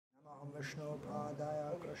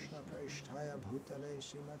Vishnu-padaya Krishna-prishthaya Bhutale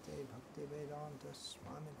Srimate Bhakti-vedanta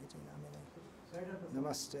Swami-niti namine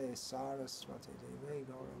Namaste Saraswati Deve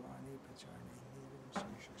Gauravani Pacharni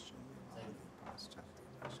Nirvisheshashanyamadi Paschati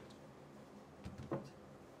Dashati.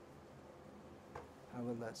 How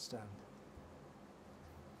will that stand?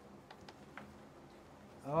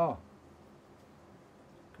 Oh,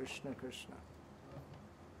 Krishna Krishna.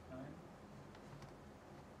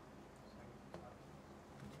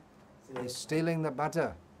 He's stealing the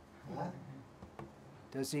butter. Huh?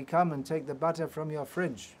 Does he come and take the butter from your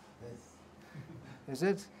fridge? Yes. Is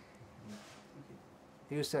it?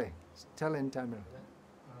 You say. Tell in Tamil.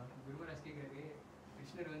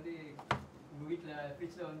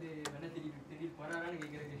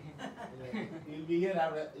 He'll be here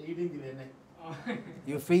after eating the venna.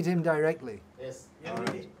 You feed him directly? Yes. Every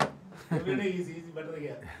day. Every day he's eating butter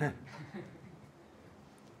here.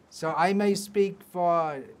 So I may speak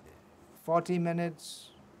for 40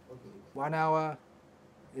 minutes, Okay. 1 hour.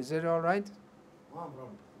 Is it all right? No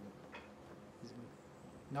problem.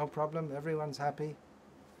 No problem? Everyone's happy?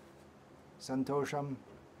 Santosham?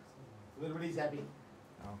 Everybody is happy.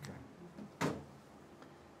 Okay.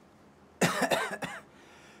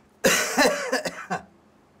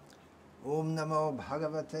 Om Namo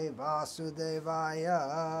Bhagavate Vasudevaya.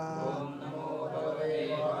 Om Namo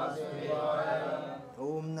Bhagavate Vasudevaya.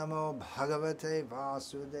 Om Namo Bhagavate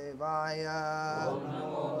Vasudevaya. Om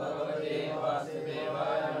Namo Bhagavate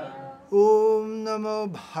Vasudevaya. Om Namo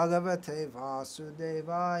Bhagavate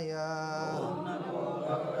Vasudevaya. Om Namo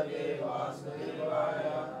Bhagavate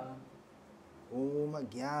Vasudevaya. Om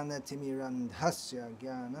Jnanatimmirandhasya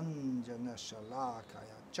Jnananjana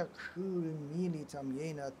Shalakaya Chakshurmilitam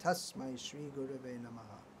Yena Tasmai Shri Gurave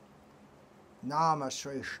Namaha. Nama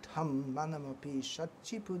Shreshtham Manamapi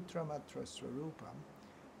Shachiputramatra Swarupam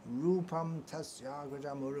Rupam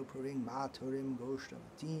Tasyagrajamurupuring Maturim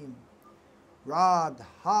Goshtavatim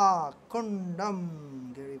Radha Kundam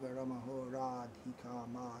Girivaramaho Radhika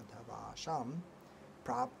Madhavasham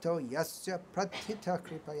Prapto Yasya Prathita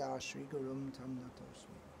Kripaya Shri Gurum Tam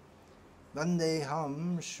Natosmi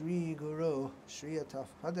Vandeham Shri Guru Shriyataf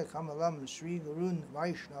Padakamalam Shri Gurun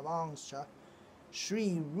Vaishnavangscha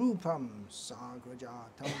Shri Rupam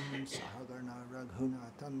Sagrajatam Sahagarna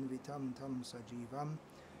Raghunatam Vitam Tam Sajivam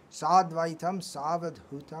Sadvaitam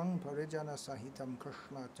Savadhutam Parijana Sahitam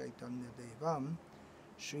Krishna Chaitanya Devam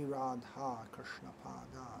Shri Radha Krishna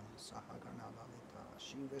Padan Sahagarna Lalita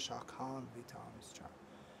Shri Vishakhan Vitamscha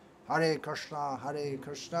Hare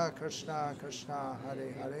Krishna Krishna Krishna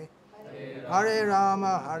Hare Hare Hare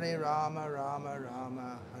Rama Rama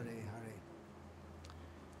Rama Hare Hare.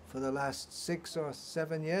 For the last 6 or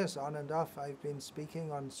 7 years, on and off, I've been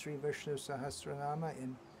speaking on Sri Vishnu-sahasranama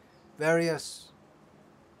in various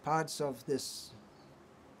parts of this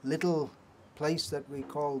little place that we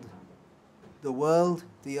called the world,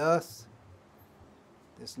 the earth,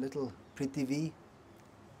 this little Prithivi.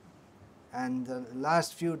 And the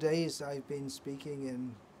last few days I've been speaking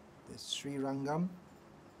in this Srirangam.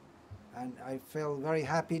 And I feel very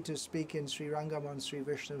happy to speak in Srirangam on Sri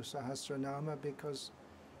Vishnu-sahasranama because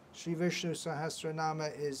Sri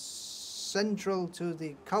Vishnu-sahasranama is central to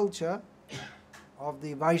the culture of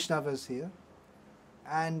the Vaishnavas here.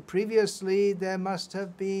 And previously there must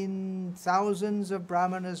have been thousands of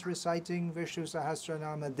Brahmanas reciting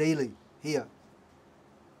Vishnu-sahasranama daily here.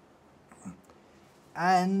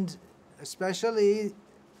 And especially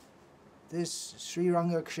this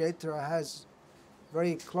Sriranga Kshetra has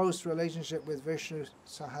very close relationship with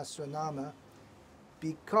Vishnu-sahasranama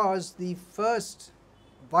because the first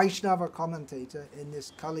Vaishnava commentator in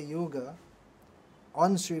this Kali Yuga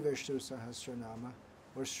on Sri Vishnu-sahasranama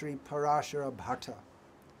was Sri Parashara Bhatta,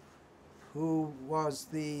 who was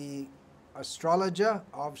the astrologer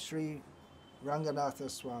of Sri Ranganatha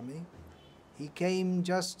Swami. He came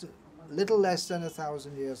just little less than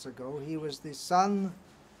 1,000 years ago. He was the son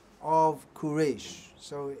of Kuresh.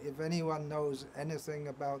 So if anyone knows anything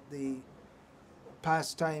about the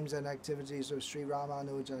pastimes and activities of Sri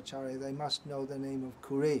Ramanujacharya, they must know the name of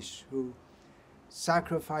Kuresh, who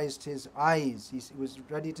sacrificed his eyes. He was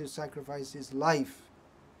ready to sacrifice his life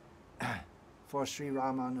for Sri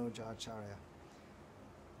Ramanujacharya.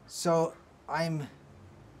 So I'm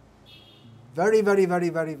very, very, very,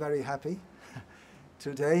 very, very happy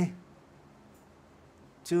today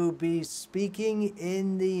to be speaking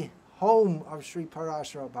in the home of Sri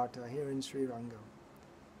Parashara Bhatta here in Srirangam.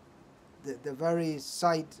 The very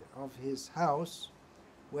site of his house,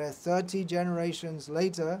 where 30 generations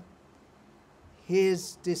later,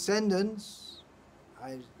 his descendants,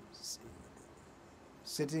 I'm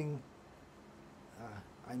sitting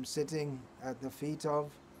at the feet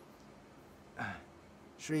of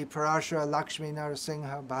Sri Parashara Lakshmi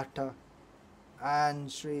Narasingha Bhatta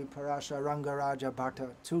and Sri Parashara Rangaraja Bhatta,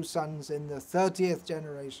 two sons in the 30th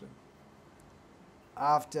generation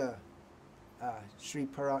after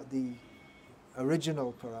the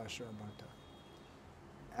original Parashara Bhatta.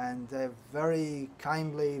 And they've very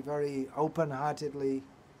kindly, very open-heartedly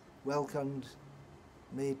welcomed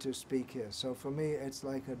me to speak here. So for me, it's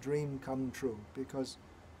like a dream come true, because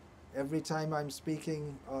every time I'm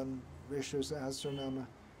speaking on Vishnu-sahasranama,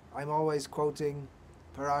 I'm always quoting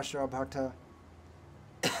Parashara Bhatta.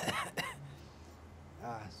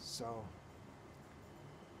 So,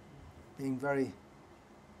 being very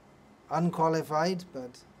unqualified,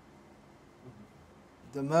 but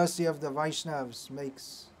the mercy of the Vaishnavas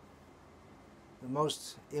makes the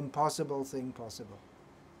most impossible thing possible.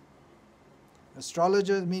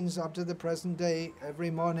 Astrologer means up to the present day,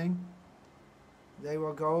 every morning they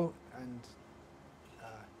will go and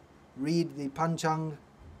read the Panchang,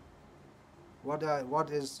 what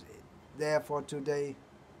is there for today,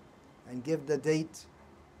 and give the date,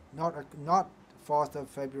 not 4th of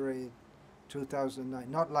February 2009,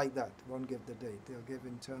 not like that, won't give the date, they'll give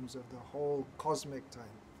in terms of the whole cosmic time.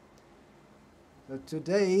 So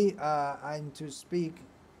today I'm to speak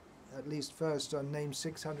at least first on name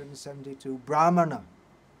 672, Brahmana,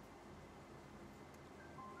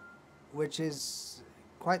 which is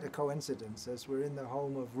quite a coincidence, as we're in the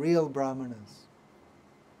home of real Brahmanas.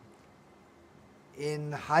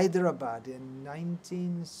 In Hyderabad in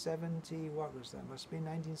 1970, what was that? Must be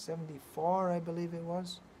 1974, I believe it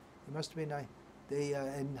was. It must be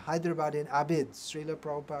in Hyderabad in Abid, Srila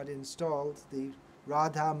Prabhupada installed the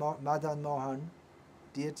Radha Madan Mohan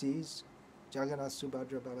deities, Jagannath,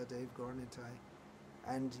 Subhadra, Baladev, Gauranitai,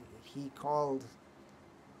 and he called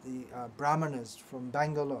the Brahmanas from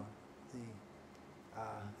Bangalore,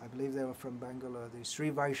 I believe they were from Bangalore, the Sri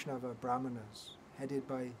Vaishnava Brahmanas, headed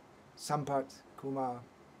by Sampat Kumar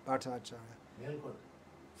Bhattacharya. Melkote.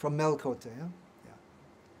 From Melkote, yeah.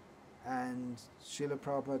 And Srila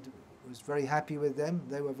Prabhupada was very happy with them,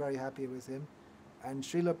 they were very happy with him. And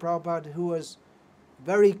Srila Prabhupada, who was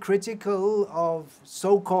very critical of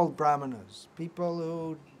so-called Brahmanas, people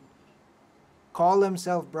who call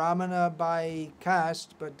themselves Brahmana by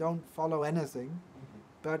caste but don't follow anything,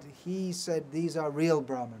 but he said these are real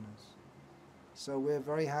Brahmanas. So we're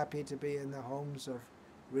very happy to be in the homes of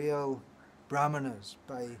real Brahmanas.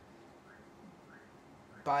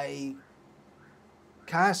 By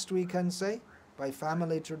caste, we can say, by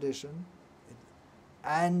family tradition,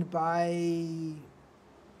 and by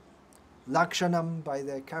lakshanam, by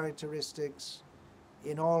their characteristics,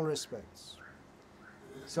 in all respects.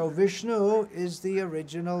 So Vishnu is the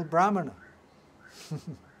original Brahmana.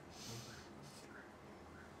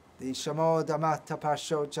 The Shamo Dhamma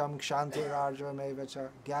Tapashocham Kshanti Rajam Evacha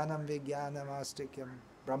Gyanam Vijnanam Astikyam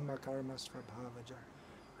Brahma Karma Svabhavaja.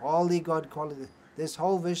 All the God qualities. This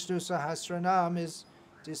whole Vishnu-sahasranama is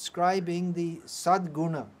describing the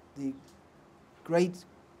Sadguna, the great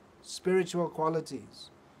spiritual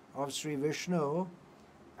qualities of Sri Vishnu,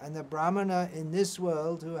 and the Brahmana in this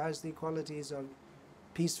world who has the qualities of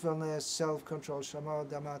peacefulness, self-control, Shama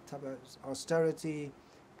Dhamma austerity,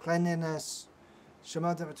 cleanliness,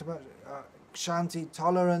 Shama Dhamma Kshanti,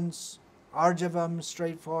 tolerance, Arjavam,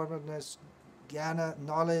 straightforwardness, Jnana,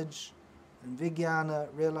 knowledge, and Vijnana,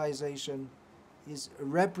 realization, is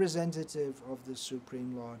representative of the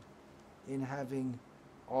Supreme Lord in having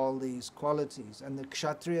all these qualities. And the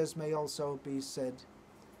Kshatriyas may also be said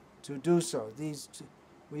to do so.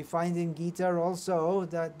 We find in Gita also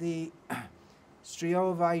that the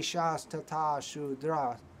Striyo Vaishas Tata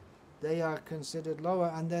Shudra, they are considered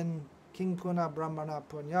lower, and then Kinkuna Brahmana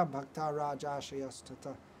Punya Bhakta Rajashayas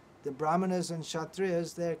Tata. The Brahmanas and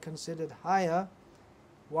Kshatriyas, they're considered higher.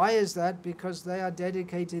 Why is that? Because they are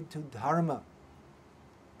dedicated to Dharma.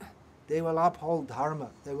 They will uphold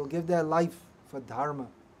Dharma. They will give their life for Dharma.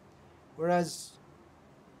 Whereas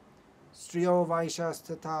Striyo Vaishas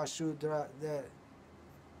Tata Shudra, they're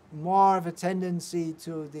more of a tendency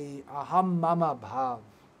to the aham mama bhav,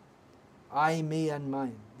 I, me and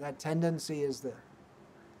mine. That tendency is there.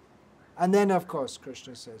 And then of course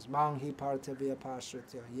Krishna says, Manghi partavya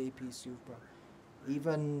pashritya yepi syupa.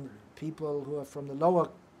 Even people who are from the lower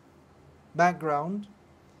background,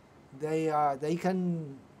 they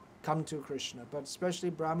can come to Krishna, but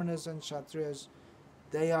especially Brahmanas and Kshatriyas,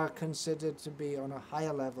 they are considered to be on a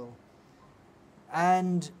higher level.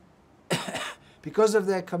 And because of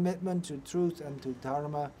their commitment to truth and to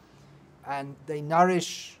Dharma, and they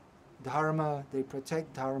nourish Dharma, they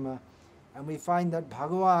protect Dharma, and we find that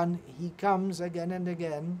Bhagavan, he comes again and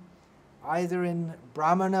again, either in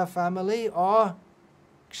Brahmana family or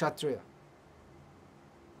Kshatriya.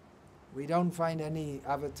 We don't find any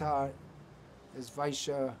avatar as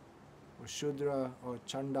Vaishya or Shudra or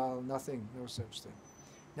Chandal, nothing, no such thing.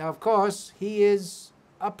 Now, of course, he is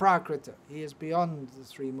aprakrita. He is beyond the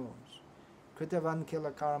three modes. Kritavan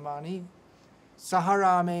kila karmani,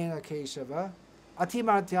 saharamena keshava,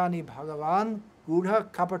 atimartyani bhagavan,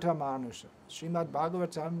 gudha kapata manusha. Srimad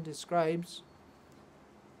Bhagavatam describes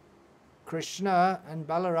Krishna and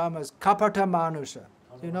Balarama as kapata manusha.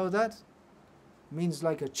 Do you know that? Means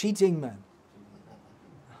like a cheating man.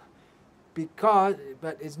 Because,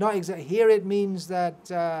 but it's not exact. Here it means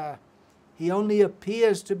that he only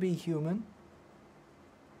appears to be human,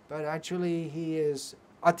 but actually he is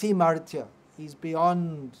atimartya. He's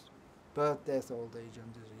beyond birth, death, old age,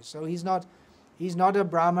 and disease. So he's not a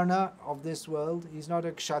Brahmana of this world. He's not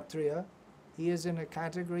a Kshatriya. He is in a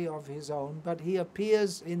category of his own, but he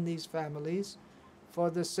appears in these families for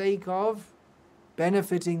the sake of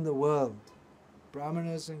benefiting the world.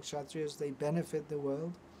 Brahmanas and Kshatriyas, they benefit the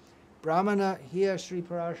world. Brahmana, here Sri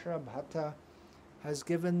Parashara Bhatta has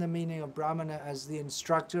given the meaning of Brahmana as the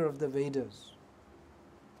instructor of the Vedas.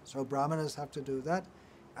 So Brahmanas have to do that.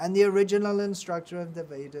 And the original instructor of the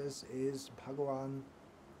Vedas is Bhagavan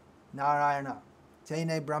Narayana.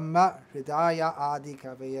 Tene Brahma Hridaya Adi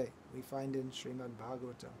Kavaye. We find in Srimad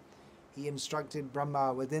Bhagavatam. He instructed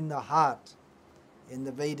Brahma within the heart in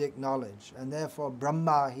the Vedic knowledge. And therefore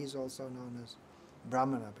Brahma, he's also known as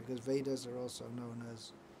Brahmana, because Vedas are also known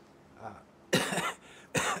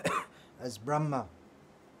as Brahma.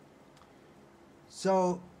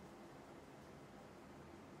 So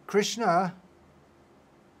Krishna,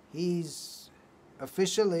 he's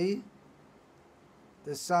officially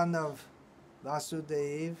the son of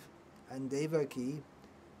Vasudeva and Devaki,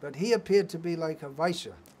 but he appeared to be like a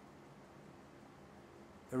Vaishya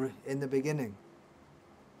in the beginning,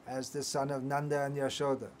 as the son of Nanda and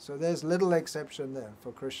Yashoda. So there's little exception there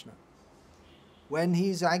for Krishna. When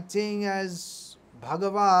he's acting as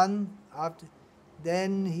Bhagavan,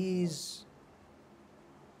 then he's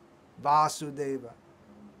Vasudeva.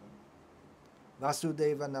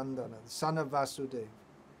 Vasudeva Nandana, the son of Vasudeva.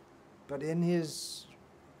 But in his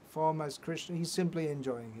form as Krishna, he's simply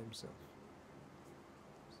enjoying himself.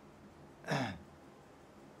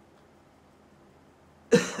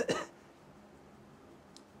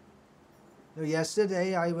 So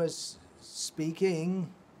yesterday I was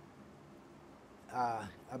speaking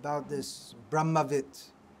about this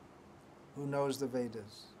Brahmavit who knows the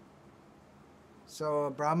Vedas. So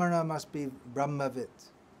a Brahmana must be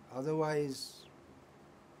Brahmavit. Otherwise,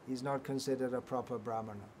 he's not considered a proper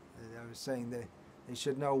Brahmana. I was saying they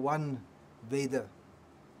should know one Veda.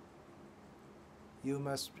 You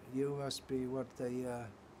must be what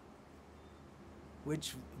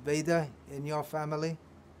which Veda in your family?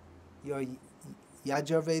 You're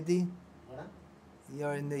Yajurvedi?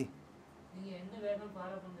 You're in the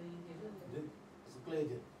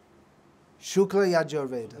Shukla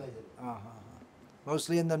Yajurveda.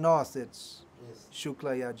 Mostly in the north it's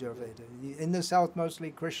Shukla Yajurveda. In the south mostly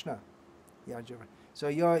Krishna Yajurveda. So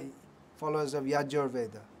you're followers of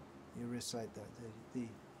Yajurveda. You recite that. The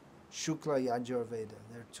Shukla Yajurveda.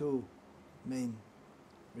 There are two main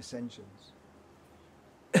recensions.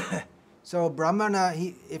 So Brahmana,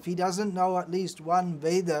 if he doesn't know at least one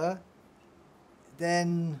Veda,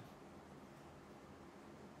 then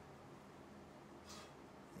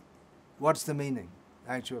what's the meaning,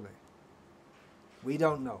 actually? We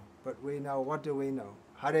don't know, but we know. What do we know?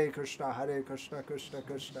 Hare Krishna, Krishna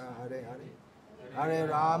Krishna, Hare Hare. Hare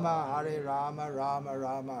Rama, Rama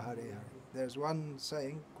Rama, Hare Hare. There's one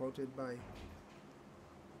saying quoted by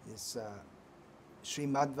this Sri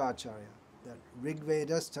Madhvacharya, that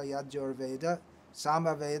Rigvedas Tayajurveda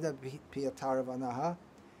Samaveda Piyatarvanaha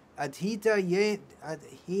Adhita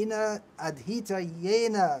Yena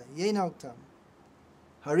Yenoktam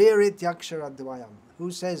Haririt Yaksharadvayam.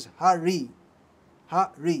 Who says Hari?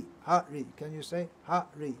 Hari. Can you say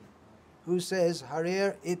Hari? Who says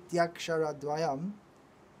Harir Ityaksharadvayam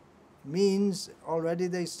means already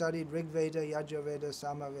they studied Rigveda, Yajurveda,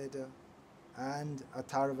 Samaveda and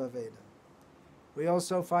Atharva Veda. We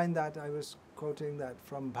also find that, I was quoting that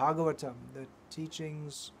from Bhagavatam, the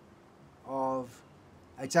teachings of,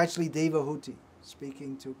 it's actually Devahuti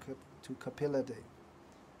speaking to Kapila Dev,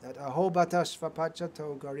 that Ahobata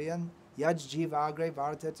Svapachato Gariyan Yaj Jivagre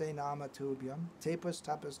Vartate Nama Tubhyam Tepas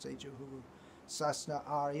Tapas Tejuhu Sasna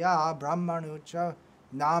Arya Brahmanucha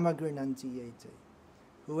Nama Grinanti Yete.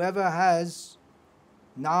 Whoever has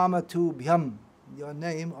Nama Tubhyam, your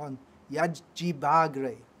name, on Yaj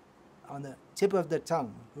Jivagre, on the tip of the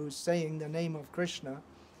tongue, who's saying the name of Krishna,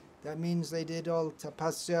 that means they did all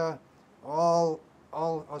tapasya, all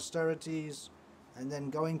austerities, and then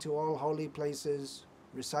going to all holy places,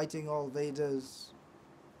 reciting all Vedas.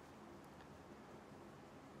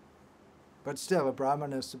 But still, a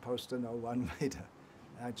Brahmana is supposed to know one Veda,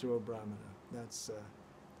 actual Brahmana.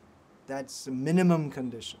 That's a minimum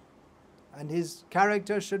condition. And his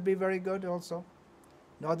character should be very good also.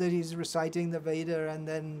 Not that he's reciting the Veda and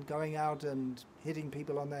then going out and hitting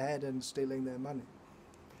people on the head and stealing their money.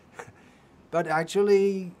 But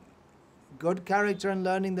actually, good character and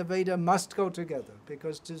learning the Veda must go together,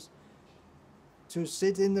 because to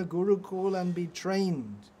sit in the Gurukul and be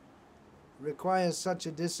trained requires such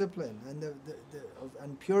a discipline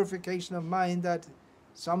and purification of mind that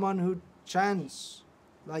someone who chants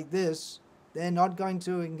like this, they're not going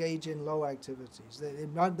to engage in low activities.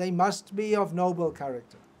 They must be of noble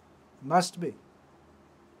character. Must be.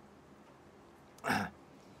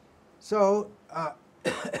 So,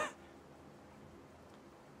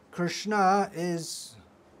 Krishna is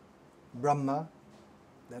Brahma.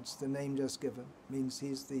 That's the name just given. Means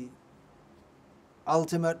he's the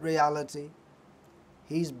ultimate reality.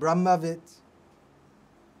 He's Brahmavit.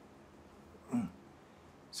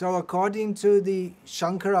 So according to the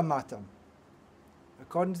Shankara Matam,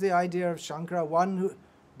 according to the idea of Shankara, one who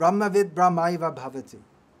Brahmavit Brahmaiva Bhavati.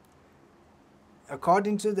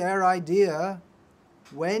 According to their idea,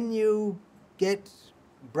 when you get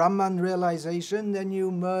Brahman realization, then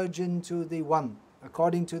you merge into the one,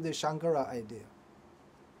 according to the Shankara idea.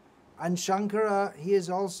 And Shankara, he is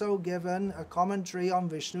also given a commentary on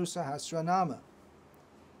Vishnu-sahasranama,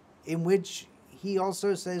 in which he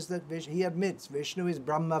also says that he admits Vishnu is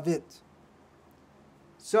Brahmavit.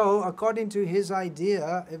 So, according to his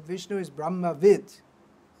idea, if Vishnu is Brahmavit,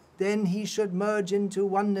 then he should merge into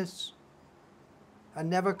oneness and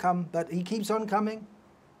never come, but he keeps on coming.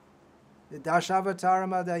 The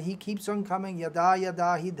Dashavatara, that he keeps on coming. Yada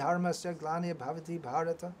yada hi dharmasya glani bhavati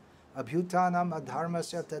bharata abhyutanam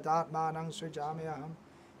adharmasya tadatmanang srijamyaham.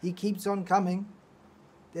 He keeps on coming.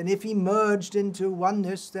 Then if he merged into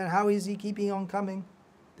oneness, then how is he keeping on coming?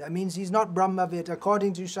 That means he's not Brahmavit,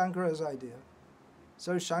 according to Shankara's idea.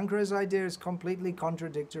 So Shankara's idea is completely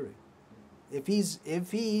contradictory. If he's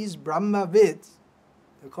Brahmavit,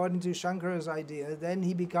 according to Shankara's idea, then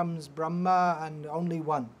he becomes Brahma and only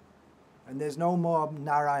one. And there's no more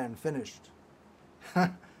Narayan, finished.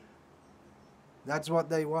 That's what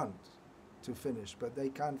they want, to finish, but they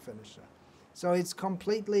can't finish that. So it's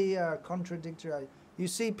completely contradictory. You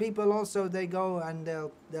see people also, they go and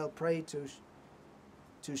they'll pray to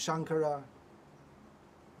Shankara,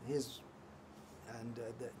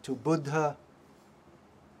 to Buddha.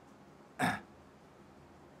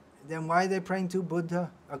 Then why are they praying to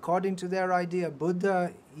Buddha? According to their idea,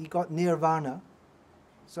 Buddha, he got nirvana.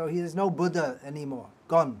 So there's no Buddha anymore.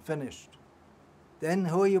 Gone, finished. Then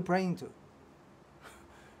who are you praying to?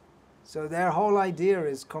 So their whole idea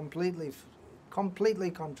is completely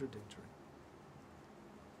contradictory.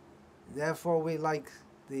 Therefore we like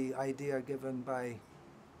the idea given by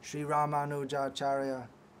Sri Ramanujacharya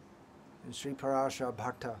and Sri Parashara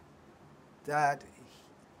Bhatta, that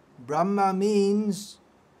Brahma means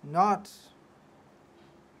not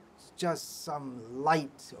just some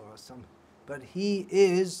light or some, but he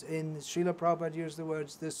is, in Srila Prabhupada used the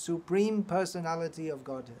words, the Supreme Personality of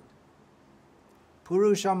Godhead.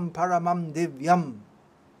 Purusham Paramam Divyam.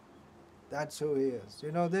 That's who he is.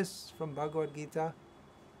 You know this from Bhagavad Gita?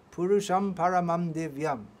 Purusham Paramam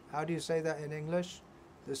Divyam. How do you say that in English?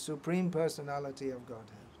 The Supreme Personality of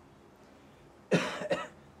Godhead.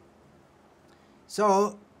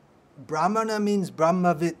 So, Brahmana means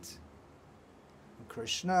Brahmavit.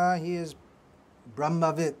 Krishna, he is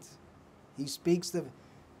Brahmavit. He speaks the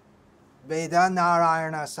Veda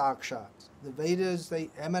Narayana Sakshat. The Vedas, they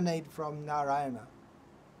emanate from Narayana.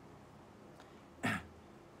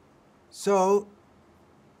 So,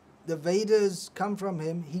 the Vedas come from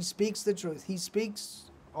him. He speaks the truth. He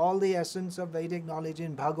speaks all the essence of Vedic knowledge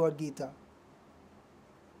in Bhagavad Gita.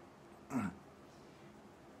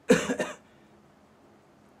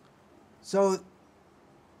 So,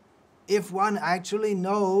 if one actually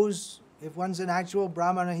knows, if one's an actual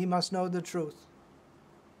Brahmana, he must know the truth.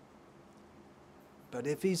 But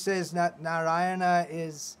if he says that Narayana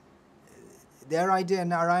is, their idea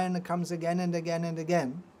Narayana comes again and again and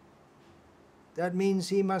again, that means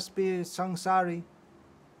he must be a samsari.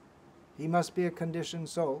 He must be a conditioned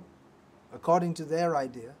soul, according to their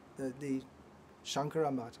idea, the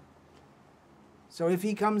Shankara Mata. So if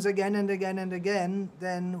he comes again and again and again,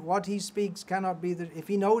 then what he speaks cannot be if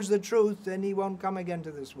he knows the truth, then he won't come again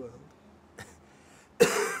to this world.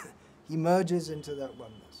 He merges into that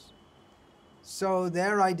oneness. So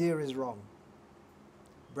their idea is wrong.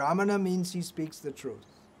 Brahmana means he speaks the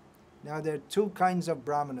truth. Now there are two kinds of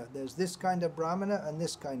Brahmana. There's this kind of Brahmana and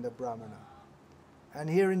this kind of Brahmana. And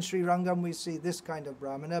here in Srirangam we see this kind of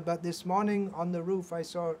Brahmana, but this morning on the roof I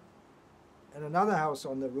saw in another house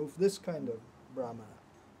on the roof this kind of Brahmana.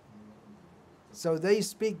 So they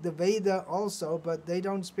speak the Veda also, but they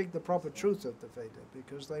don't speak the proper truth of the Veda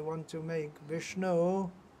because they want to make Vishnu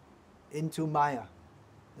into Maya.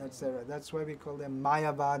 That's why we call them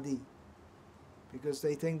Mayavadi, because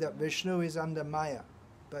they think that Vishnu is under Maya.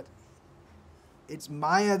 But it's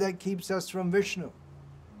Maya that keeps us from Vishnu.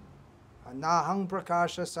 Nahang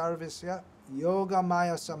prakasha sarvisya yoga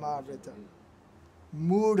maya samavrita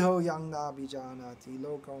mudho yangna vijanati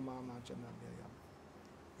loko mama janabhyayam.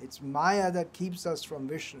 It's Maya that keeps us from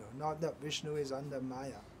Vishnu, not that Vishnu is under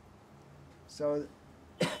Maya. So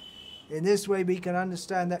in this way we can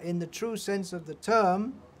understand that in the true sense of the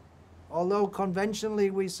term, although conventionally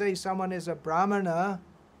we say someone is a Brahmana,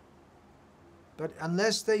 but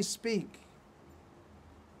unless they speak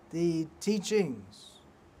the teachings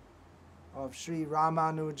of Sri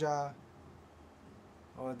Ramanuja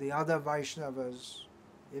or the other Vaishnavas,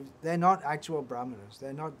 if they're not actual Brahmanas,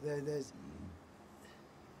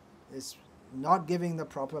 it's not giving the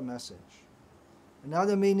proper message.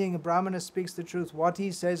 Another meaning, a Brahmana speaks the truth. What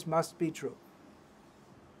he says must be true.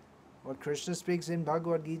 What Krishna speaks in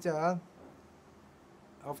Bhagavad Gita,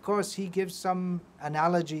 of course he gives some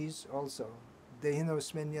analogies also.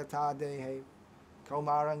 Dehinosmin yatha dehe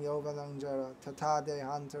kaumarang yovanangjara tata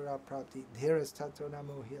dehantara prapti dhiras tato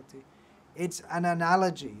namohyati. It's an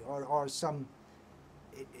analogy or some,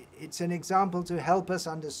 it's an example to help us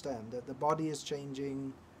understand that the body is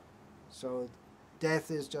changing, so death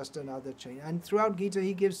is just another change. And throughout Gita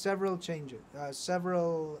he gives several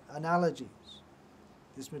analogies.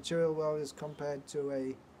 This material world is compared to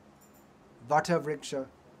a vata vriksha,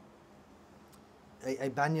 a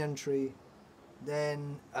banyan tree.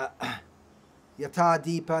 Then yatha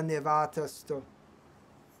deepa nivatasto,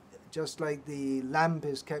 just like the lamp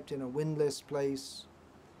is kept in a windless place.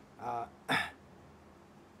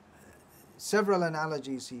 Several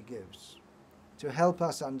analogies he gives to help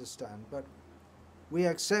us understand. But we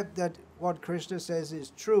accept that what Krishna says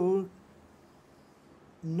is true,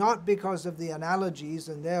 not because of the analogies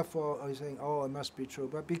and therefore are saying, oh, it must be true,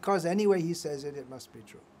 but because anyway he says it, it must be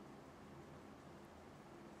true.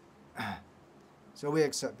 So we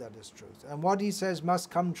accept that as truth. And what he says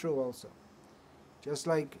must come true also. Just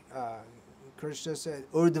like Krishna said,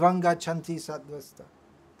 Urdvanga chanti sattvasta.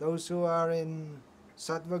 Those who are in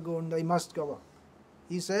sattva gun, they must go up.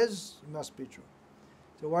 He says it must be true.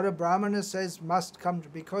 So what a Brahmana says must come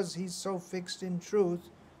true. Because he's so fixed in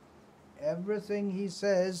truth, everything he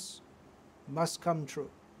says must come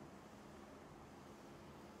true.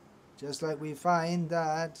 Just like we find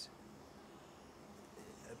that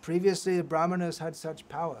previously the Brahmanas had such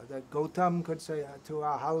power that Gautam could say to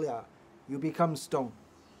Ahalya, you become stone.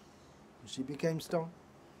 She became stone.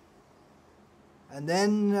 And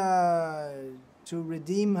then to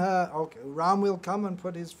redeem her, okay, Ram will come and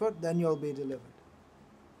put his foot, then you'll be delivered.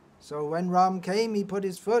 So when Ram came, he put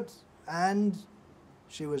his foot and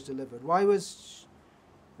she was delivered. Why was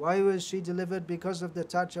she delivered? Because of the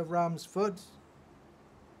touch of Ram's foot?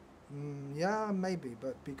 Yeah, maybe,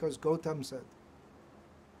 but because Gautam said.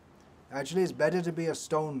 Actually, it's better to be a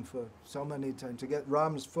stone for so many times, to get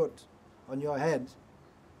Ram's foot on your head.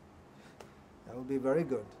 That would be very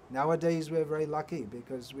good. Nowadays, we're very lucky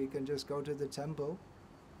because we can just go to the temple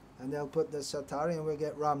and they'll put the satari and we'll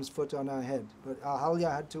get Ram's foot on our head. But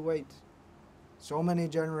Ahalya had to wait so many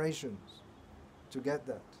generations to get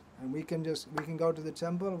that. And we can go to the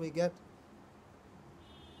temple, we get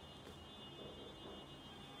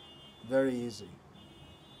very easy.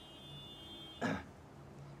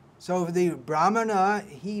 So the Brahmana,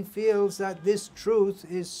 he feels that this truth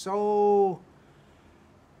is so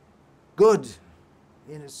good,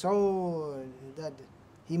 so that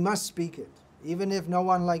he must speak it, even if no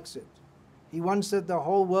one likes it. He wants that the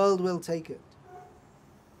whole world will take it.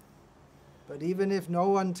 But even if no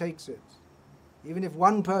one takes it, even if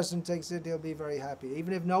one person takes it, he'll be very happy.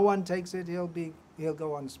 Even if no one takes it, he'll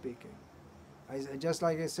go on speaking. Just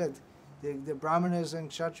like I said, the Brahmanas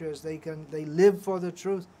and Kshatriyas, they live for the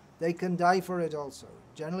truth. They can die for it also.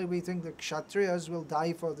 Generally we think the Kshatriyas will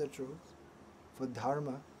die for the truth, for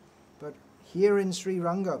dharma. But here in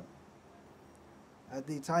Srirangam, at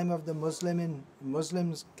the time of the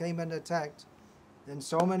Muslims came and attacked, then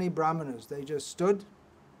so many Brahmanas, they just stood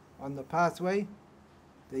on the pathway.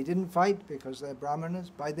 They didn't fight because they're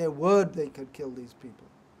Brahmanas. By their word they could kill these people.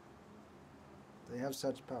 They have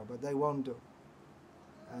such power, but they won't do.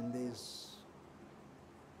 And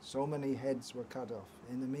so many heads were cut off.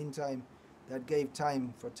 In the meantime, that gave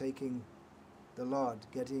time for taking the Lord,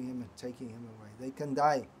 getting him and taking him away. They can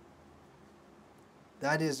die.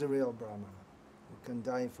 That is the real Brahmana, who can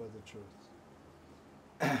die for the truth.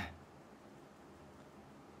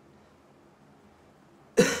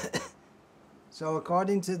 So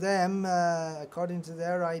according to them, according to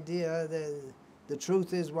their idea, the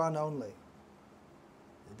truth is one only.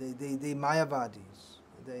 The Mayavadis,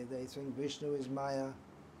 they think Vishnu is Maya.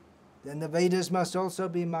 Then the Vedas must also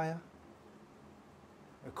be Maya,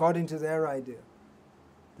 according to their idea.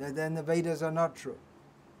 Then the Vedas are not true.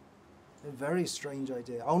 A very strange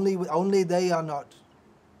idea. Only they are not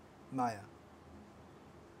Maya.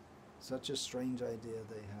 Such a strange idea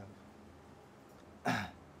they have.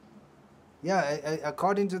 Yeah,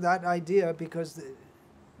 according to that idea, because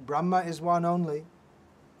Brahma is one only,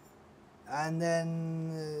 and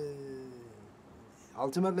then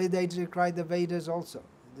ultimately they decried the Vedas also.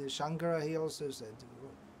 The Shankara, he also said,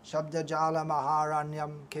 Shabda Jala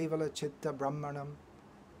Maharanyam Kevala Chitta Brahmanam.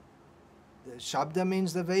 The Shabda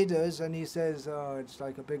means the Vedas, and he says, oh, it's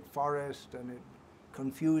like a big forest and it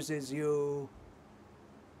confuses you.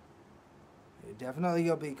 Definitely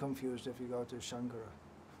you'll be confused if you go to Shankara.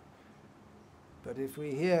 But if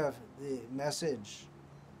we hear the message,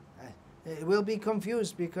 it will be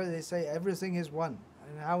confused because they say everything is one.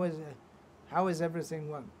 And how is everything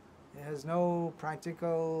one? It has no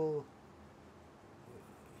practical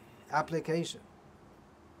application.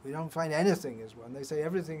 We don't find anything as one. They say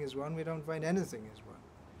everything is one, we don't find anything as one.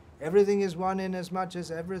 Everything is one in as much as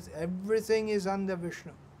everything is under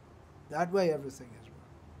Vishnu. That way everything is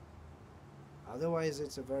one. Otherwise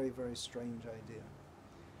it's a very, very strange idea.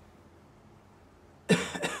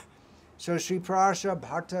 So Sri Prasha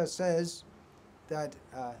Bhatta says that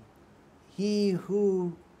he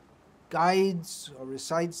who guides or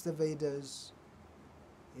recites the Vedas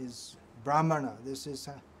is Brahmana. This is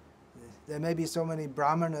there may be so many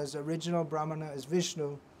Brahmanas. Original Brahmana is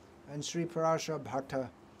Vishnu, and Sri Prasha Bhatta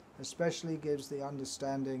especially gives the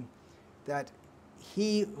understanding that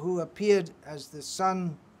he who appeared as the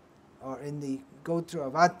son, or in the Gotra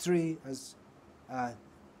of Atri as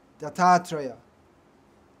Dattatreya.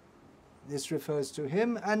 This refers to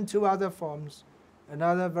him and to other forms.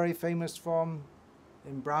 Another very famous form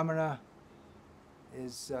in Brahmana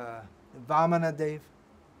is Vamana Dev.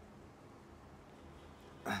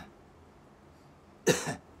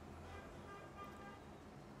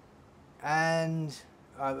 And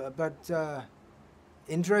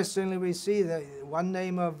interestingly, we see that one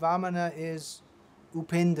name of Vamana is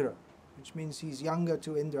Upendra, which means he's younger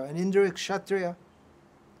to Indra. And Indra is Kshatriya.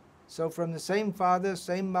 So from the same father,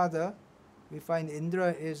 same mother, we find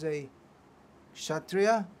Indra is a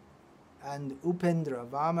Kshatriya, and Upendra,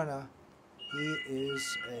 Vamana, he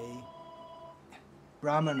is a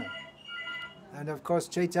Brahmana. And of course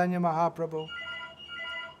Chaitanya Mahaprabhu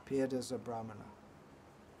appeared as a Brahmana.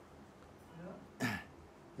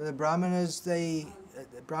 The Brahmanas, the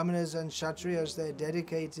Brahmanas and Kshatriyas, they're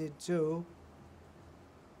dedicated to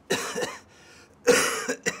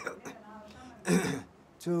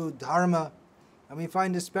to dharma. And we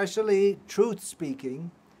find especially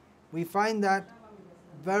truth-speaking, we find that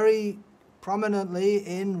very prominently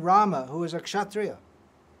in Rama, who is a Kshatriya.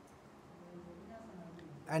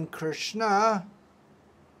 And Krishna,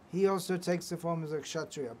 he also takes the form of a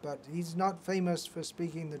Kshatriya, but he's not famous for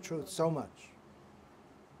speaking the truth so much.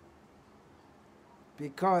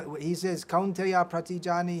 Because he says, Kaunteya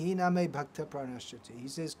pratijani hiname bhakta pranashyati. He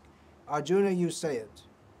says, Arjuna, you say it.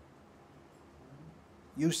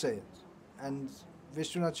 You say it. And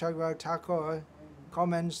Vishwanath Chakravarti Thakur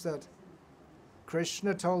comments that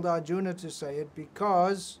Krishna told Arjuna to say it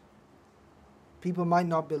because people might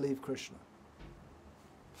not believe Krishna.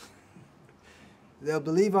 They'll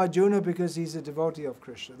believe Arjuna because he's a devotee of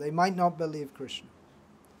Krishna. They might not believe Krishna.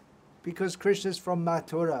 Because Krishna is from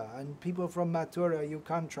Mathura, and people from Mathura, you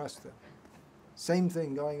can't trust them. Same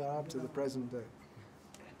thing going on up to the present day.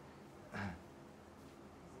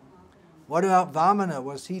 What about Vamana?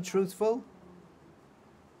 Was he truthful?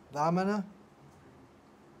 Vamana?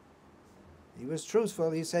 He was truthful.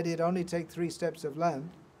 He said he'd only take 3 steps of land,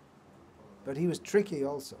 but he was tricky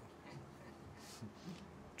also.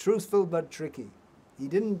 Truthful but tricky. He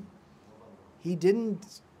didn't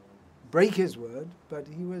break his word, but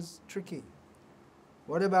he was tricky.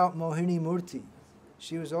 What about Mohini Murti?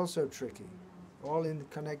 She was also tricky, all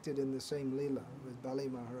connected in the same Leela with Bali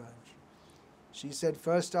Maharaj. She said,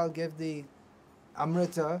 first I'll give the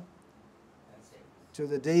Amrita to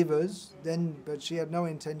the Devas, but she had no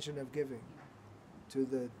intention of giving to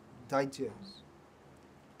the Daityas.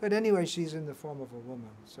 But anyway, she's in the form of a woman,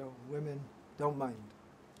 so women don't mind.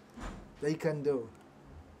 They can do.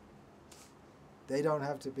 They don't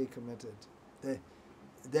have to be committed.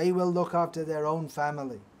 They will look after their own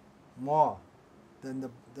family more than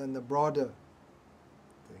the broader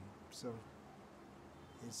thing. So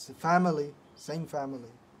it's a family, same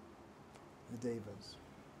family, the Devas.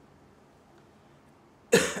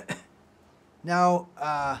 Now,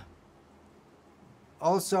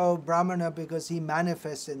 also Brahmana, because he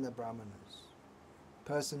manifests in the Brahmanas.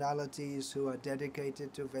 Personalities who are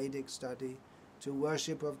dedicated to Vedic study, to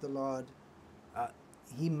worship of the Lord,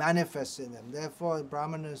 he manifests in them. Therefore,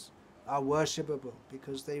 Brahmanas are worshipable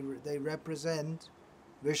because they represent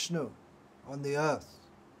Vishnu on the earth.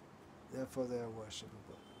 Therefore, they are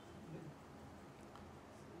worshipable.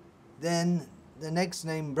 Then the next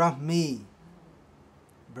name, Brahmi.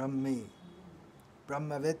 Brahmi.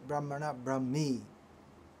 Brahmavit, Brahmana, Brahmi.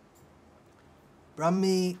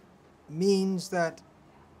 Brahmi means that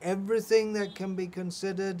everything that can be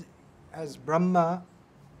considered as Brahma,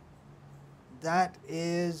 that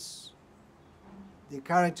is the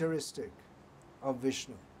characteristic of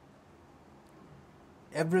Vishnu.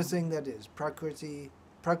 Everything that is Prakriti,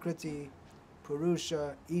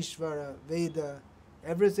 Purusha, Ishvara, Veda,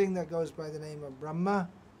 everything that goes by the name of Brahma,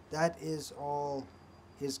 that is all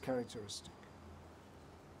his characteristic.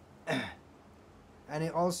 And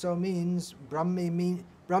it also means, Brahmi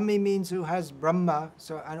means who has Brahma,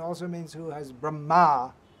 and also means who has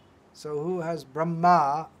Brahma. So who has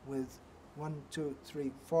Brahma with 1, 2,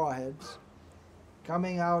 3, 4 heads,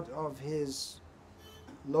 coming out of his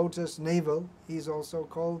lotus navel, he's also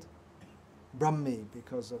called Brahmi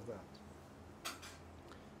because of that.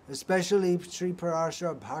 Especially Sri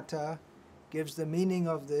Parashara Bhatta gives the meaning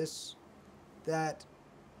of this, that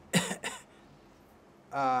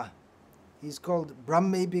he's called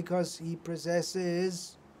Brahmi because he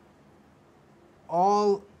possesses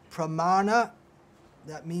all pramana,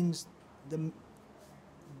 that means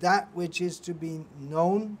that which is to be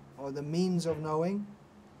known, or the means of knowing.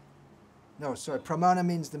 No, sorry, pramana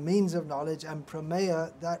means the means of knowledge, and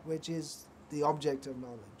prameya, that which is the object of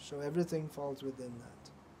knowledge. So everything falls within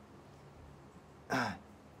that.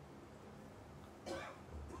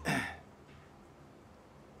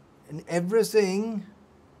 And everything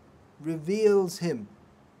reveals him.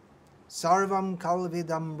 Sarvam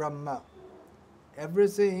kalvidam Brahma.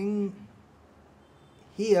 Everything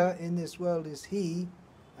here in this world is he,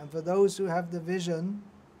 and for those who have the vision,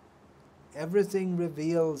 everything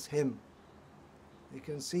reveals him. You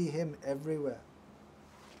can see him everywhere.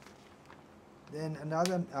 Then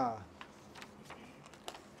another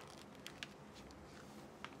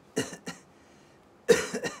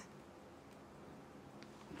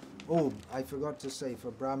oh, I forgot to say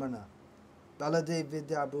for Brahmana, Baladev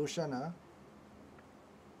Vidyabhushana.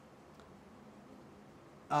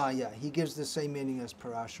 He gives the same meaning as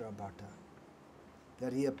Parashara Bhatta,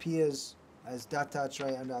 that he appears as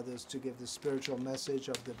Dattatreya and others to give the spiritual message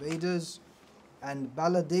of the Vedas, and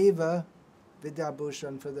Baladeva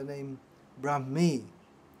Vidyabhushan for the name Brahmi.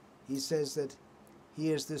 He says that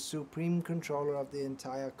he is the supreme controller of the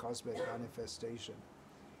entire cosmic manifestation.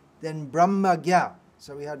 Then Brahmajna.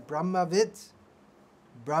 So we had Brahmavit,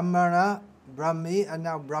 Brahmana, Brahmi, and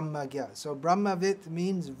now Brahmajna. So Brahmavit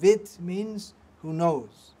means, Vit means who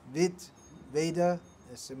knows. Vit, Veda,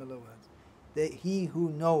 a similar word. He who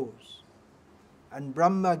knows. And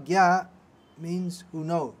Brahmajna means who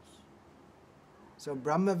knows. So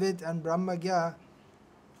Brahmavit and Brahmajna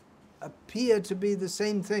appear to be the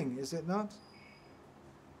same thing, is it not?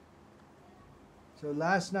 So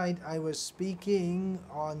last night I was speaking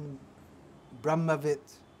on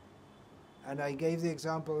Brahmavit, and I gave the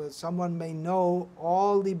example that someone may know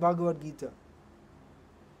all the Bhagavad Gita,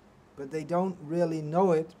 but they don't really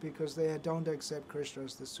know it because they don't accept Krishna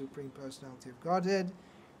as the Supreme Personality of Godhead,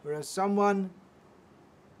 whereas someone,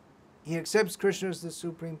 he accepts Krishna as the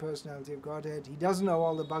Supreme Personality of Godhead, he doesn't know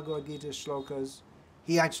all the Bhagavad Gita shlokas,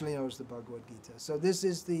 he actually knows the Bhagavad Gita. So this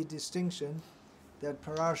is the distinction that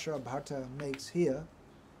Parashara Bhatta makes here,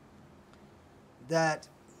 that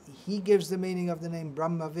he gives the meaning of the name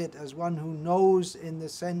Brahmavit as one who knows in the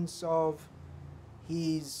sense of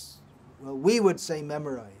we would say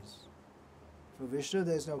memorize. For Vishnu,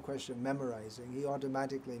 there's no question memorizing. He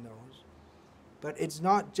automatically knows. But it's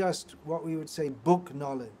not just what we would say book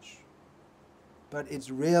knowledge, but it's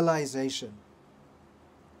realization.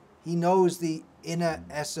 He knows the inner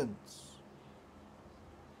essence.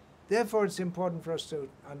 Therefore, it's important for us to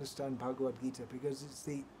understand Bhagavad Gita, because it's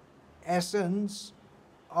the essence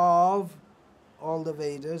of all the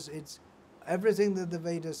Vedas. It's everything that the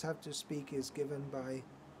Vedas have to speak is given by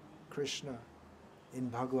Krishna in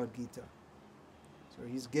Bhagavad Gita. So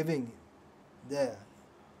he's giving there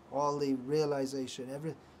all the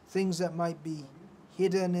realization, things that might be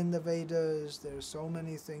hidden in the Vedas. There are so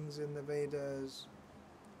many things in the Vedas,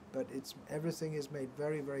 but everything is made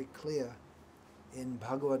very, very clear in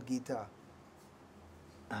Bhagavad Gita.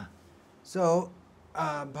 So,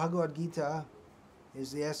 Bhagavad Gita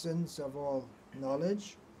is the essence of all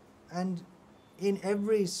knowledge, and in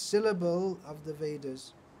every syllable of the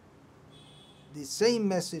Vedas, the same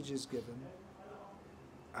message is given.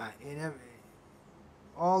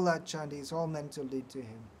 All that chanting is all meant to lead to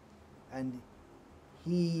him, and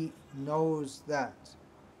he knows that.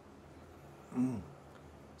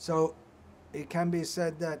 So it can be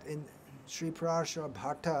said that in Sri Prasha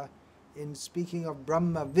Bhatta, in speaking of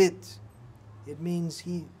Brahmavit, it means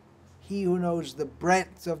he who knows the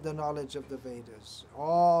breadth of the knowledge of the Vedas,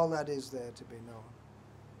 all that is there to be known.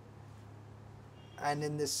 And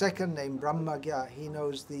in the second name, Brahmajna, he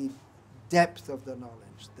knows the depth of the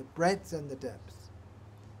knowledge, the breadth and the depth.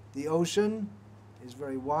 The ocean is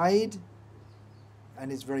very wide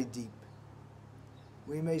and it's very deep.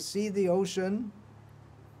 We may see the ocean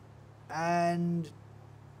and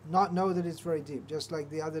not know that it's very deep. Just like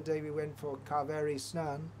the other day we went for Kaveri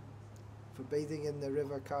Snan, for bathing in the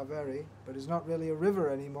river Kaveri, but it's not really a river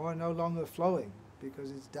anymore, no longer flowing because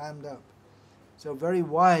it's dammed up. So very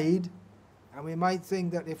wide, and we might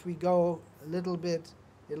think that if we go a little bit,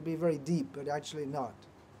 it'll be very deep, but actually not,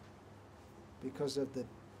 because of the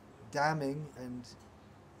damming, and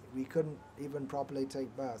we couldn't even properly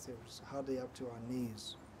take bath. It was hardly up to our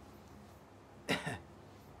knees.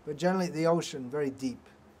 But generally the ocean, very deep.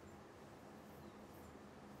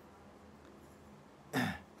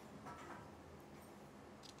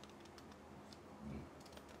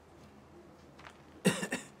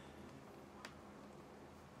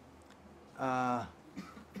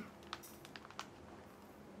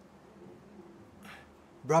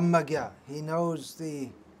 Brahmajna, he knows the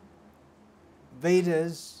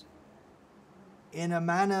Vedas in a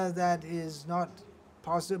manner that is not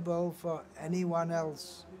possible for anyone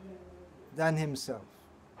else than himself.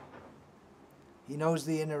 He knows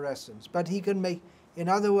the inner essence, but he can make, in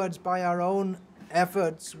other words, by our own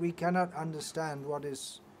efforts, we cannot understand what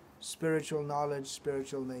is spiritual knowledge,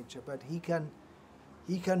 spiritual nature, but he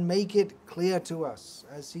can make it clear to us,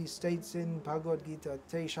 as he states in Bhagavad Gita,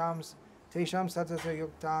 Tesham satata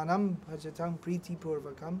yuktanam bhajatam priti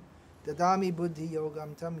purvakam dadami buddhi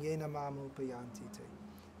yogam tam yena mamu payanti te.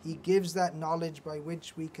 He gives that knowledge by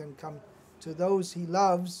which we can come to those he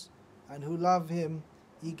loves and who love him.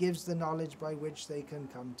 He gives the knowledge by which they can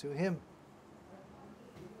come to him.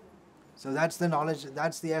 So that's the knowledge,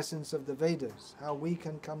 that's the essence of the Vedas, how we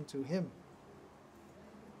can come to him.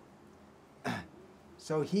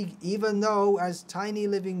 So even though as tiny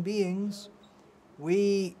living beings,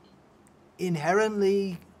 we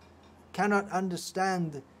inherently cannot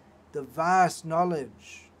understand the vast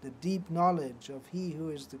knowledge, the deep knowledge of he who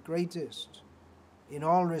is the greatest in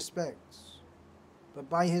all respects, but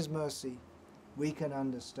by his mercy we can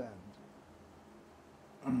understand.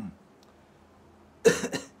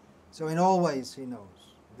 So in all ways he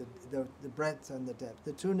knows the breadth and the depth.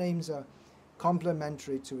 The two names are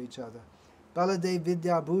complementary to each other. Baladev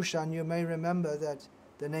Vidya Bhushan, you may remember that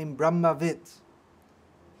the name Brahmavit,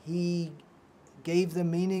 he gave the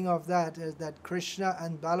meaning of that as that Krishna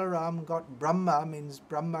and Balaram got Brahma, means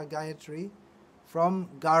Brahma Gayatri, from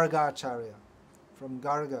Gargacharya, from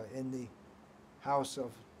Garga in the house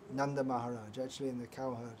of Nanda Maharaj, actually in the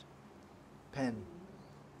cowherd pen,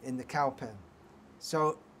 in the cow pen.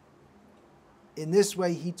 So in this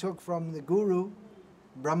way he took from the Guru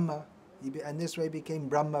Brahma, and this way became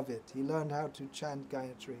Brahmavit. He learned how to chant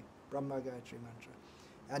Gayatri, Brahma Gayatri mantra.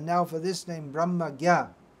 And now for this name, Brahmajna,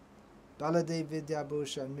 Baladev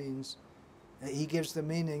Vidyabhushan means, he gives the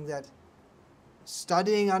meaning that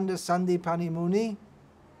studying under Sandipani Muni,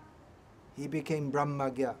 he became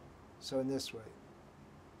Brahmajna. So in this way,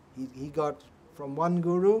 he got from one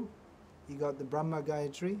guru, he got the Brahma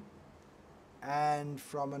Gayatri, and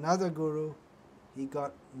from another guru, he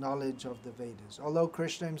got knowledge of the Vedas. Although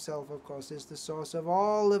Krishna himself, of course, is the source of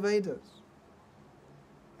all the Vedas.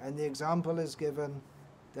 And the example is given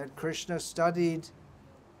that Krishna studied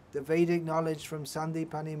the Vedic knowledge from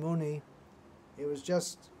Sandipani Muni. It was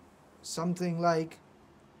just something like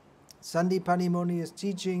Sandipani Muni is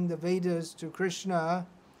teaching the Vedas to Krishna.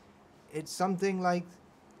 It's something like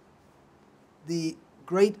the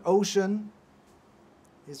great ocean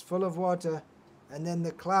is full of water, and then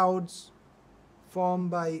the clouds form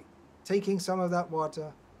by taking some of that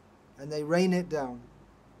water and they rain it down.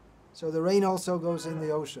 So the rain also goes in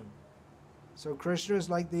the ocean. So Krishna is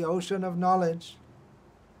like the ocean of knowledge,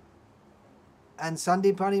 and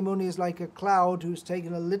Sandipani Muni is like a cloud who's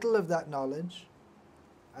taken a little of that knowledge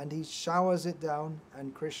and he showers it down,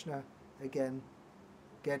 and Krishna again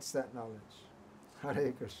gets that knowledge.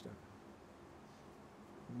 Hare Krishna.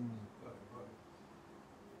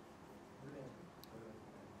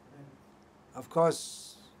 Of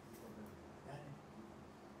course,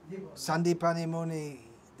 Sandipani Muni,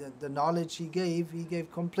 the knowledge he gave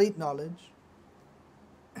complete knowledge.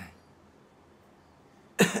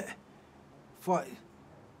 For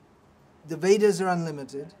the Vedas are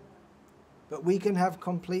unlimited, but we can have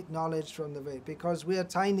complete knowledge from the Vedas because we are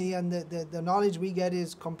tiny, and the knowledge we get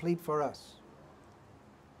is complete for us.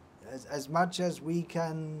 As much as we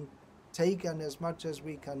can take and as much as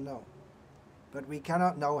we can know. But we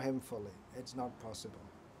cannot know him fully. It's not possible.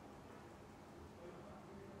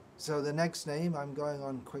 So the next name, I'm going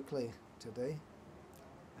on quickly today,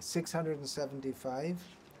 675,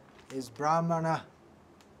 is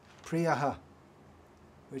Brahmana-priya,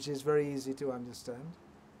 which is very easy to understand.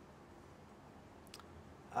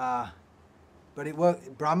 But it works.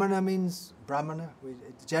 Brahmana means Brahmana.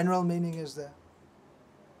 Its general meaning is there.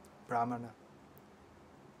 Brahmana.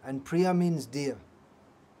 And Priya means dear.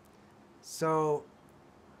 So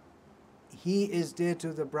he is dear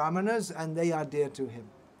to the Brahmanas and they are dear to him.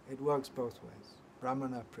 It works both ways.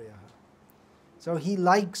 Brahmana-priya. So he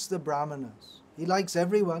likes the Brahmanas. He likes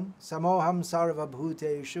everyone. Samoham sarva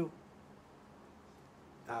bhuteshu.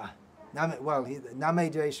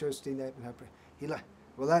 Name dveshosti nepnapri.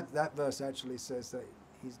 That verse actually says that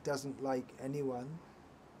he doesn't like anyone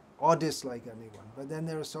or dislike anyone. But then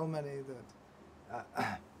there are so many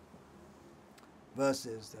that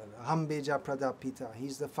verses that Aham bija pradapita.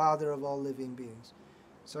 He's the father of all living beings.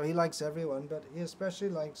 So he likes everyone, but he especially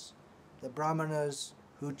likes the Brahmanas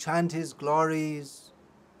who chant his glories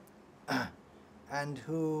and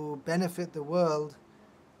who benefit the world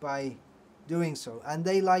by doing so. And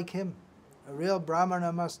they like him. A real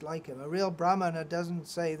Brahmana must like him. A real Brahmana doesn't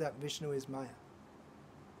say that Vishnu is Maya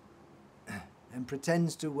and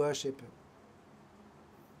pretends to worship him.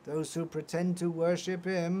 Those who pretend to worship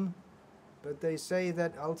him, but they say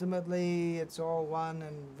that ultimately it's all one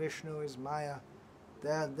and Vishnu is Maya,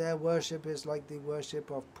 their worship is like the worship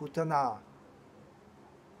of Putana.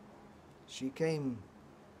 She came,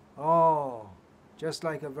 just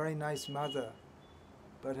like a very nice mother,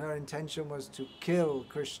 but her intention was to kill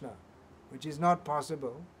Krishna, which is not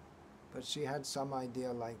possible, but she had some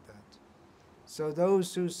idea like that. So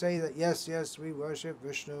those who say that, yes, we worship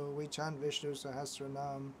Vishnu, we chant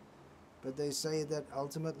Vishnu-sahasranama, but they say that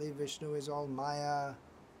ultimately Vishnu is all Maya,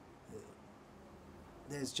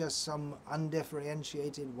 there's just some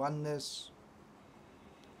undifferentiated oneness,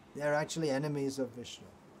 they're actually enemies of Vishnu.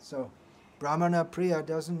 So Brahmana-priya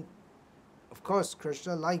doesn't, of course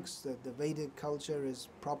Krishna likes that the Vedic culture is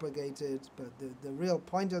propagated, but the real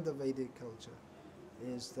point of the Vedic culture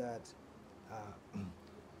is that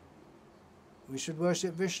we should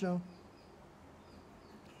worship Vishnu.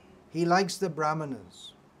 He likes the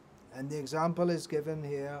Brahmanas. And the example is given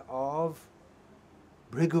here of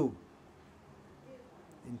Bhrigu.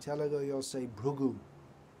 In Telugu you'll say Bhrigu,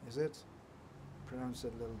 is it? Pronounce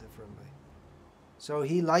it a little differently. So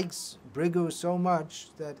he likes Bhrigu so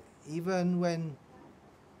much that even when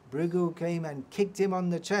Bhrigu came and kicked him on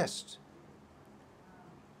the chest,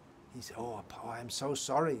 he said, I'm so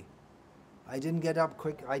sorry. I didn't get up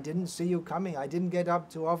quick. I didn't see you coming. I didn't get up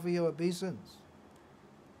to offer you obeisance.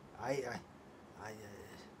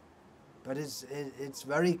 But it's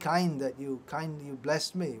very kind that you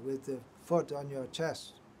blessed me with the foot on your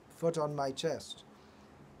chest, foot on my chest.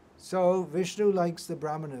 So Vishnu likes the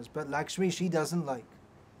Brahmanas, but Lakshmi she doesn't like,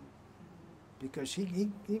 because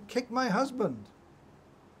he kicked my husband.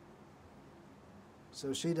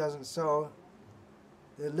 So she doesn't. So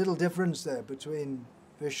there's a little difference there between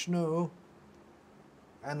Vishnu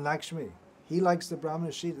and Lakshmi. He likes the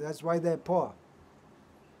Brahmanas. That's why they're poor.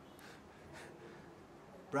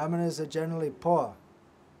 Brahmanas are generally poor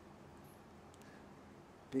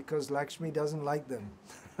because Lakshmi doesn't like them.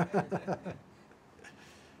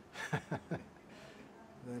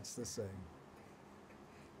 That's the same.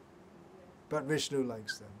 But Vishnu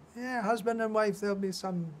likes them. Yeah, husband and wife, there'll be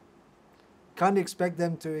some... Can't expect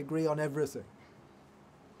them to agree on everything.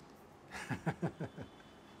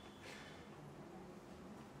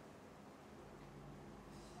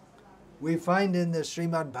 We find in the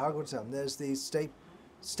Srimad Bhagavatam, there's the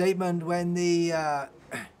statement when the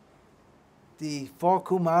four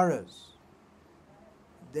Kumaras,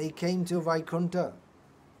 they came to Vaikuntha,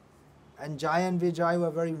 and Jaya and Vijay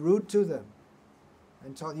were very rude to them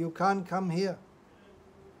and told, you can't come here.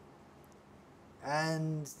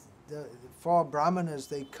 And the four Brahmanas,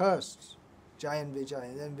 they cursed Jaya and Vijay,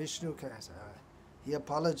 and then Vishnu he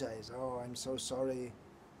apologized. I'm so sorry.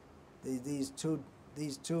 These two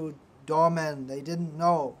doormen, they didn't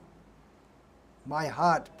know my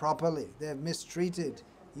heart properly. They have mistreated.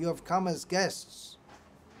 You have come as guests,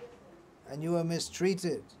 and you were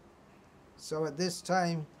mistreated. So at this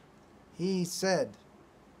time, he said,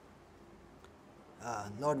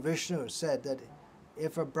 Lord Vishnu said that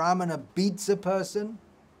if a Brahmana beats a person,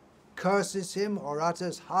 curses him, or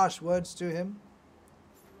utters harsh words to him,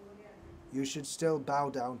 you should still bow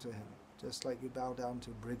down to him, just like you bow down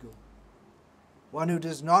to Bhrigu. One who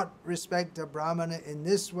does not respect a Brahmana in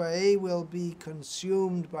this way will be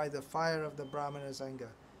consumed by the fire of the Brahmana's anger,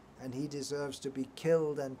 and he deserves to be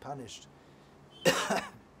killed and punished.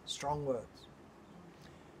 Strong words.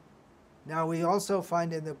 Now we also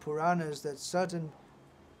find in the Puranas that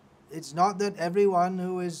it's not that everyone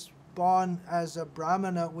who is born as a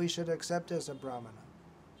Brahmana we should accept as a Brahmana.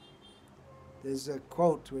 There's a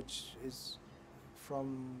quote which is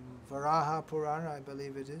from Varaha Purana, I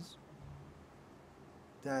believe it is,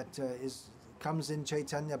 that comes in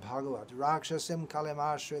Chaitanya Bhagavat. Rakshasim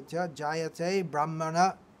kalimashritya jayate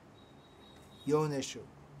brahmana yonishu.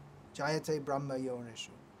 Jayate brahma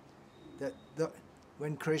yonishu. That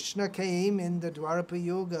when Krishna came in the Dwarapa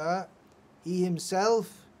Yuga, he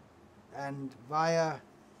himself and via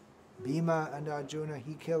Bhima and Arjuna,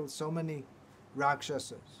 he killed so many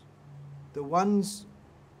Rakshasas. The ones,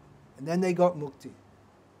 and then they got mukti.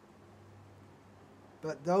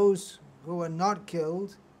 But those who were not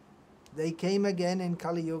killed, they came again in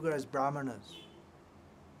Kali Yuga as Brahmanas.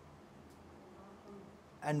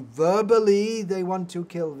 And verbally they want to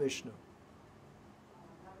kill Vishnu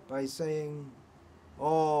by saying,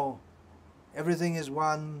 oh, everything is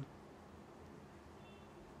one.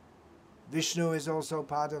 Vishnu is also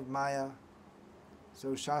part of Maya.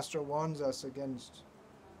 So Shastra warns us against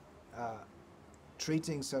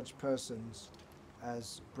treating such persons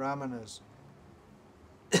as Brahmanas.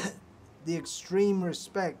 The extreme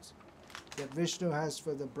respect that Vishnu has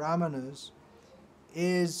for the Brahmanas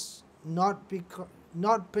is not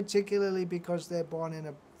particularly because they're born in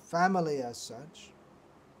a family as such,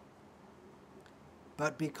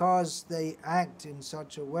 but because they act in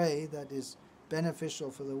such a way that is beneficial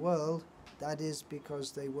for the world. That is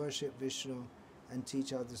because they worship Vishnu and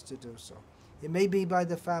teach others to do so. It may be by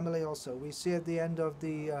the family also. We see at the end of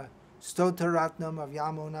the Stotaratnam of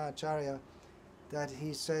Yamuna Acharya that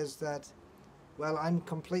he says that, well, I'm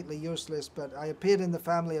completely useless, but I appeared in the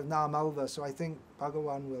family of Namalva, so I think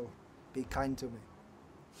Bhagavan will be kind to me.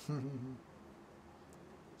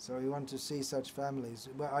 So we want to see such families.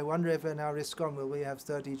 Well, I wonder if in our ISKCON will we have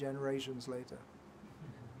 30 generations later?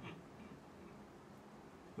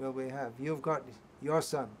 Will we have? You've got your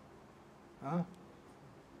son. Huh?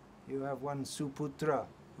 You have one Suputra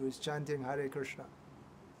who is chanting Hare Krishna.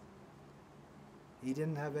 He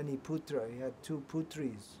didn't have any putra, he had 2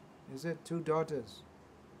 putris. Is it 2 daughters?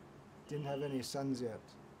 Didn't have any sons yet.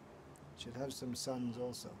 Should have some sons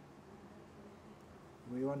also.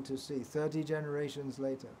 We want to see 30 generations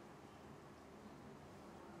later.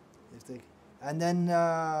 If they, and then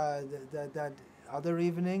that other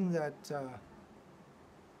evening, that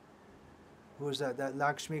who was that? That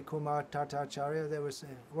Lakshmi Kumar Tatacharya. There was,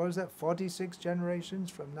 what was that? 46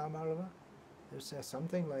 generations from Namarava. There's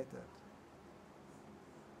something like that.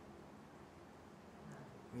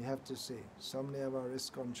 We have to see. So many of our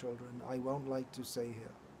ISKCON children, I won't like to say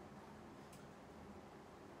here.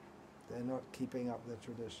 They're not keeping up the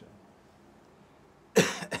tradition.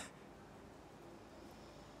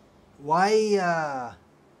 Why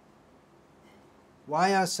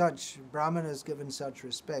are such Brahmanas given such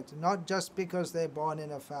respect? Not just because they're born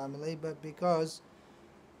in a family, but because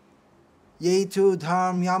Yetu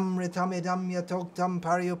dharmyam ritamidam yatoktam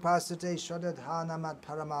paryupasate shodadhanamat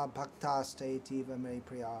parama bhaktaste tiva me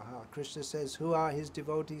priyaha. Krishna says, who are his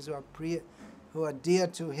devotees who are dear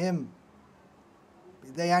to him?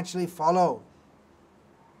 They actually follow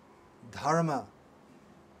dharma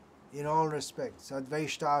in all respects.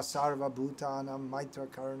 Advaishta sarva bhutanam maitra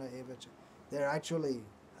karana evacha. They're actually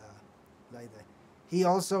like that. He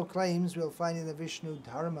also claims, we'll find in the Vishnu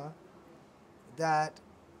Dharma, that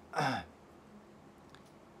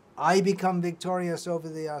I become victorious over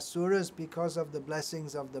the Asuras because of the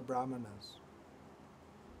blessings of the Brahmanas.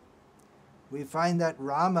 We find that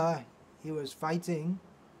Rama, he was fighting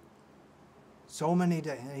so many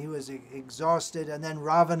days, he was exhausted, and then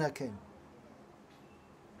Ravana came.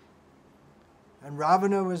 And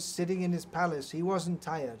Ravana was sitting in his palace. He wasn't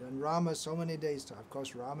tired. And Rama, so many days tired. Of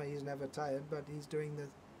course, Rama, he's never tired, but he's doing the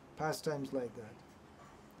pastimes like that.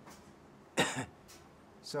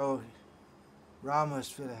 So Rama's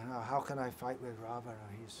feeling, oh, how can I fight with Ravana?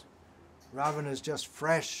 Ravana's just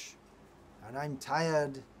fresh, and I'm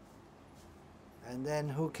tired. And then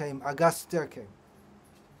who came? Agastya came.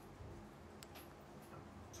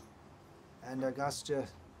 And Agastya,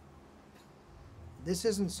 this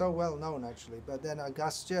isn't so well known actually, but then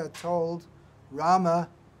Agastya told Rama,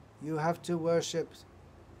 you have to worship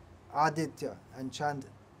Aditya and chant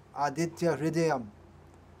Aditya Hridayam.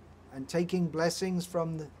 And taking blessings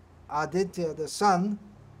from the Aditya, the sun,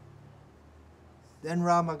 then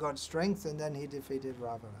Rama got strength and then he defeated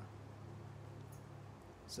Ravana.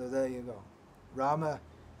 So there you go. Rama,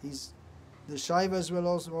 the Shaivas will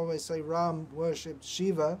also always say Ram worshipped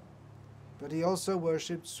Shiva, but he also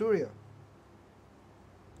worshipped Surya.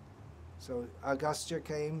 So Agastya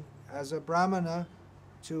came as a Brahmana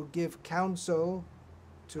to give counsel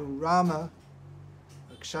to Rama,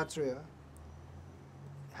 a Kshatriya,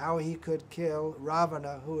 how he could kill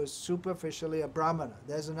Ravana, who is superficially a Brahmana.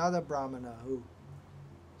 There's another Brahmana who,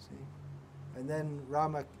 see? And then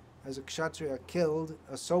Rama, as a Kshatriya, killed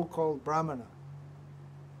a so-called Brahmana.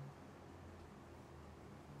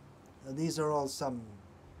 Now, these are all some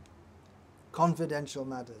confidential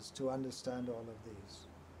matters to understand all of these.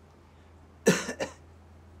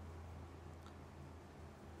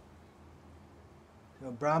 So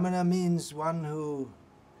Brahmana means one who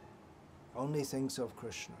only thinks of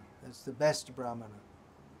Krishna. That's the best Brahmana.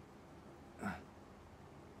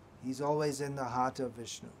 He's always in the heart of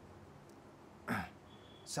Vishnu.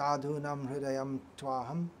 Sadhunam hridayam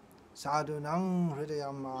twaham, sadhunam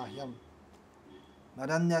hridayam mahyam,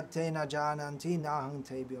 madanyatena jananti nahang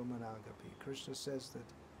tebyo managapi. Krishna says that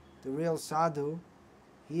the real sadhu,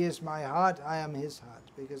 he is my heart, I am his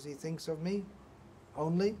heart, because he thinks of me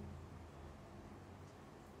only,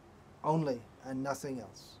 and nothing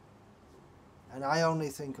else. And I only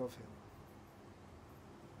think of him.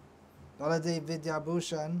 Baladev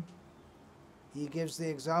Vidyabhushan, he gives the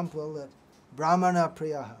example that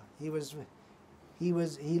Brahmana-priya,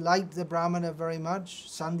 he liked the Brahmana very much,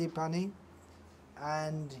 Sandipani,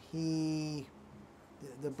 and the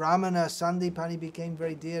Brahmana Sandipani became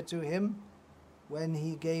very dear to him when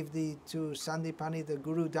he gave to Sandipani the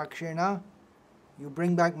Guru Dakshina, you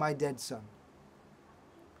bring back my dead son.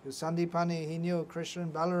 Because Sandipani, he knew Krishna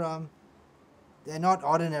and Balaram, they're not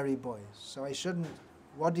ordinary boys, so I shouldn't,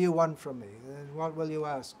 what do you want from me? What will you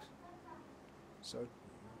ask? So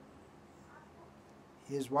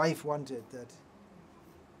his wife wanted that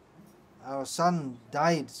our son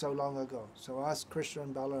died so long ago, so ask Krishna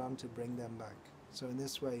and Balaram to bring them back. So in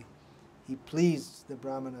this way, he pleased the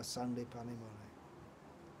Brahmana Sandipani Muni.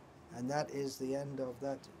 And that is the end of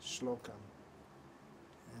that shloka.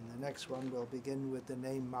 And the next one will begin with the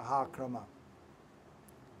name Mahakrama,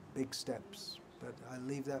 big steps. But I'll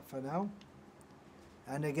leave that for now.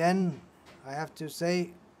 And again, I have to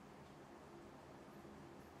say,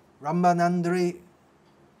 Rambanandri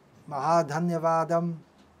Mahadhanyavadam,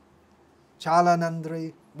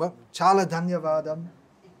 Chalanandri, Chaladhanyavadam.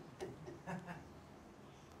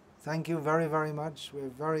 Thank you very, very much. We're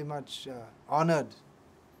very much honored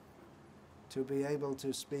to be able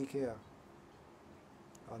to speak here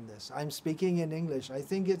on this. I'm speaking in English. I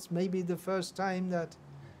think it's maybe the first time that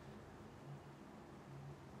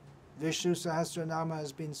Vishnu-sahasranama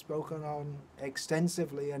has been spoken on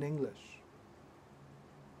extensively in English.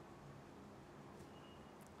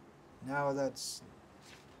 Now that's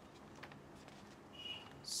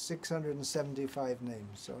 675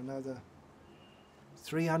 names, so another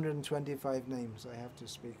 325 names I have to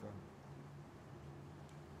speak on.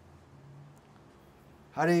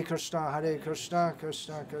 Hare Krishna,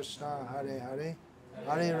 Krishna Krishna, Hare Hare,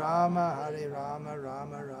 Hare Rama, Rama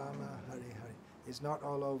Rama, Hare Hare. It's not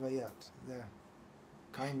all over yet. They're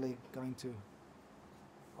kindly going to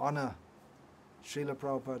honor Srila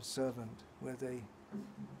Prabhupada's servant with a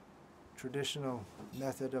traditional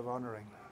method of honoring.